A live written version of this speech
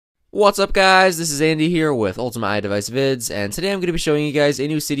What's up, guys? This is Andy here with Ultimate iDevice Vids, and today I'm going to be showing you guys a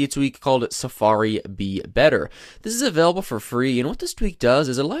new Cydia tweak called SafariBeBetter. This is available for free, and what this tweak does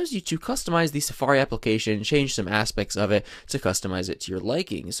is it allows you to customize the Safari application, change some aspects of it to customize it to your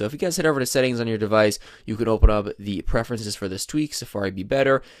liking. So if you guys head over to settings on your device, you can open up the preferences for this tweak,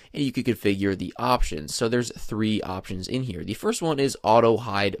 SafariBeBetter, and you can configure the options. So there's three options in here. The first one is auto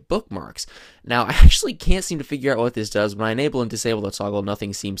hide bookmarks. Now, I actually can't seem to figure out what this does. When I enable and disable the toggle,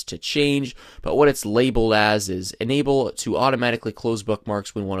 nothing seems to change, but what it's labeled as is enable to automatically close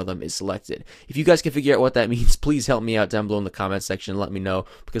bookmarks when one of them is selected. If you guys can figure out what that means, please help me out down below in the comment section and let me know,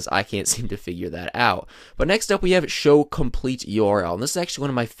 because I can't seem to figure that out. But next up, we have show complete URL, and this is actually one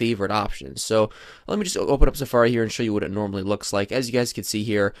of my favorite options. So let me just open up Safari here and show you what it normally looks like. As you guys can see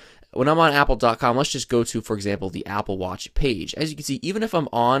here, when I'm on apple.com, let's just go to, for example, the Apple Watch page. As you can see, even if I'm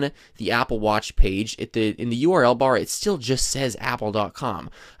on the Apple Watch page, in the URL bar, it still just says apple.com.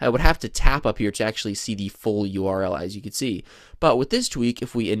 I would have to tap up here to actually see the full URL, as you can see. But with this tweak,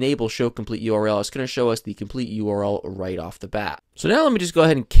 if we enable show complete URL, it's going to show us the complete URL right off the bat. So now let me just go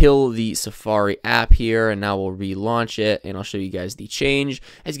ahead and kill the Safari app here, and now we'll relaunch it, and I'll show you guys the change.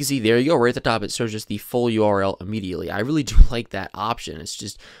 As you can see, there you go, right at the top, it shows us the full URL immediately. I really do like that option. It's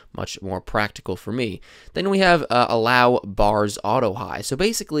just much more practical for me. Then we have allow bars auto hide. So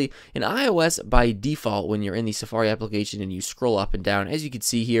basically, in iOS, by default, when you're in the Safari application and you scroll up and down, as you can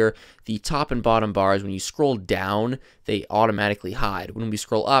see here, the top and bottom bars, when you scroll down, they automatically hide. When we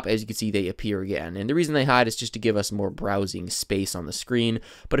scroll up, as you can see, they appear again. And the reason they hide is just to give us more browsing space on the screen.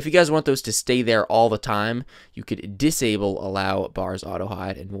 But if you guys want those to stay there all the time, you could disable allow bars auto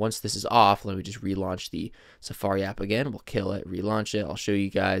hide. And once this is off, let me just relaunch the Safari app again. We'll kill it, relaunch it. I'll show you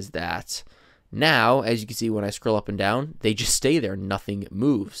guys that. Now, as you can see, when I scroll up and down, they just stay there. Nothing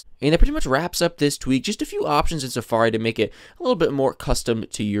moves. And that pretty much wraps up this tweak. Just a few options in Safari to make it a little bit more custom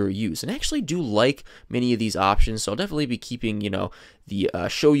to your use. And I actually do like many of these options, so I'll definitely be keeping, the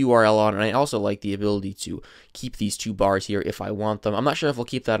show URL on. And I also like the ability to keep these two bars here if I want them. I'm not sure if we'll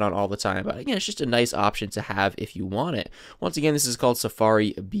keep that on all the time, but again, it's just a nice option to have if you want it. Once again, this is called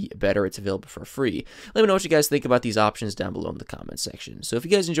SafariBeBetter. It's available for free. Let me know what you guys think about these options down below in the comment section. So if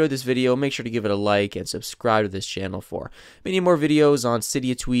you guys enjoyed this video, make sure to give it a like and subscribe to this channel for many more videos on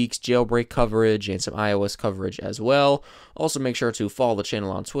Cydia tweaks, jailbreak coverage, and some iOS coverage as well. Also, make sure to follow the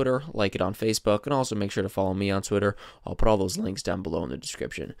channel on Twitter, like it on Facebook, and also make sure to follow me on Twitter. I'll put all those links down below in the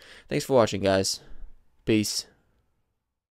description. Thanks for watching, guys. Peace.